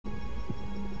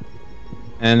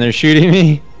And they're shooting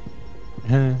me.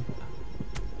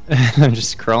 I'm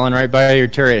just crawling right by your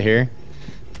turret here.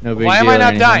 No big deal. Why am I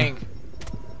not dying?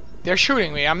 They're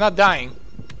shooting me. I'm not dying.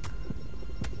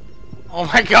 Oh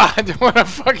my god! What a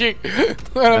fucking.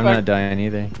 I'm not dying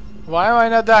either. Why am I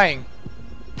not dying?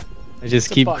 I just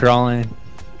keep crawling.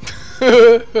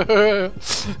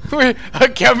 Wait,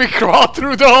 can we crawl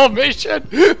through the whole mission?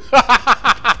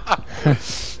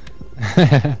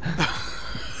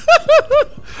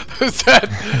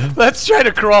 Let's try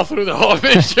to crawl through the whole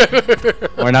mission.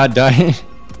 We're not dying.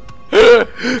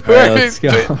 Right, let's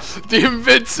go. The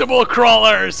Invincible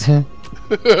crawlers.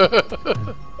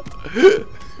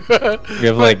 We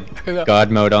have like God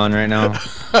mode on right now.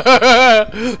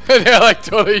 They're like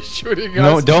totally shooting us.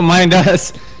 No, don't mind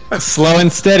us. Slow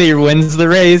and steady wins the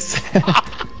race.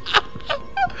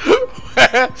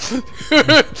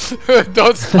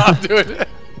 Don't stop doing it.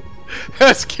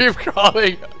 Let's keep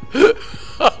crawling.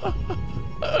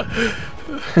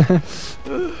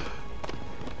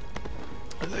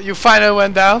 You finally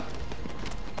went down?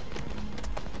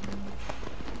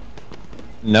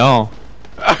 No.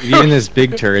 Even this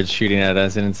big turret's shooting at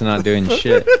us and it's not doing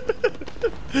shit.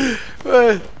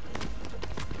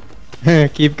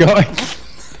 Keep going.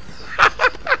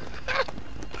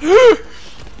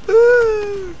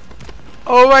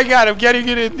 Oh my god, I'm getting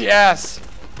it in the ass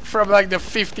from like the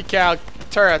 50 cal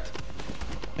turret.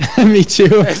 Me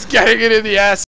too. It's getting it in the ass.